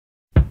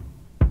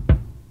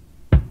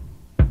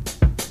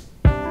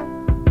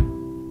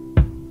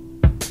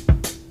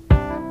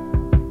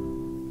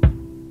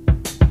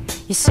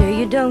You say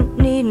you don't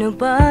need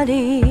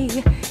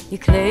nobody. You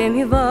claim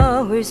you've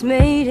always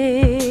made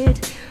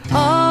it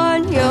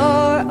on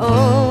your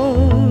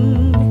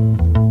own.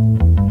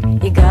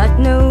 You got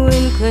no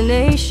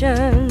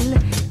inclination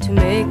to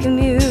make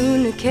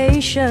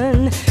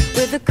communication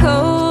with a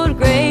cold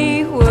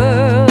gray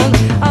world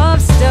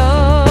of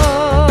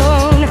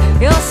stone.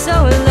 You're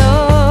so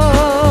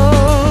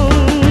alone.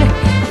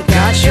 You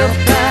got your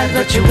pride,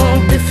 but you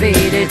won't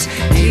defeat it,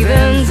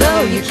 even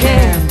though you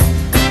can.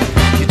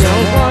 You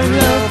don't want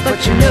love,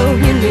 but you know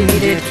you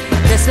need it,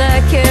 just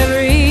like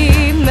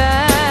every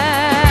man.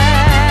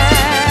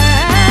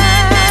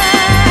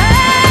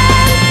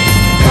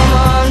 Come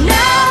on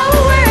now,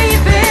 where you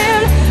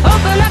been?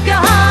 Open up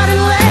your heart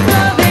and let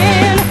love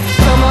in.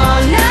 Come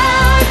on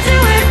now, do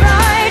it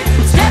right.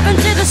 Step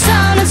into the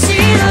sun and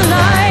see the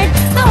light.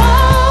 The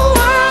whole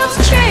world's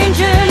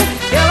changing.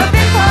 You're a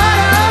big part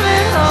of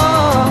it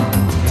all.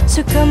 So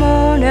come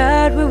on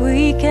out where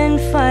we can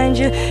find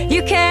you.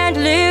 You can't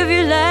live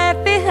your life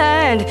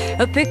behind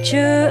a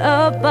picture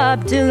of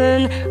Bob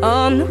Dylan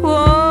on the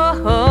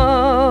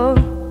wall.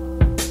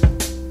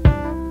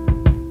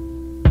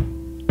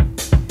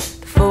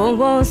 The four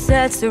walls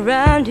that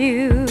surround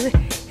you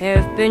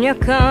have been your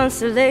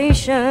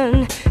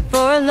consolation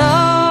for a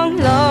long,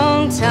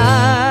 long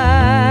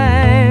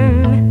time.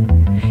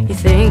 You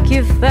think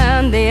you've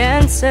found the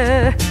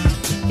answer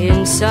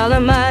in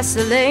solemn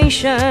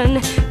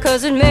isolation,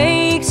 'cause it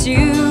makes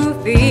you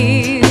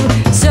feel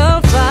so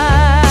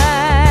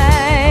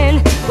fine.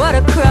 What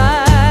a crime.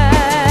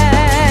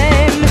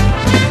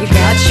 You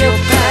got your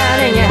pride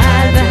and you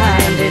hide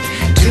behind it,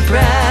 too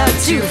proud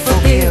to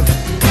forgive.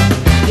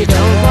 You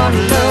don't want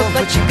love,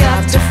 but you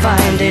got to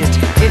find it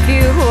if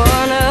you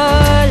wanna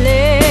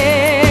live.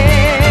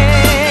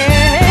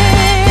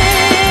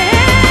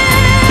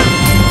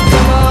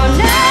 Come on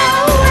now,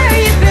 where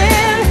you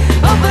been?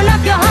 Open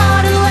up your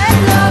heart and let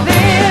love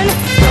in.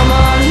 Come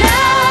on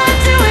now,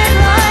 do it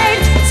right.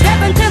 Step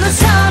into the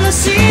sun and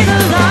see the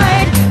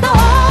light. The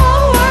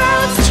whole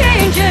world's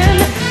changing.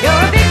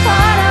 You're a big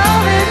part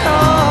of it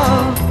all.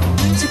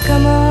 So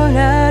come on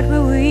out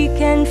where we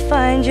can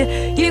find you.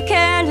 You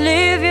can't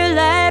live your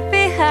life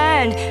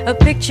behind a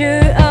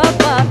picture of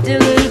Bob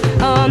Dylan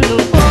on the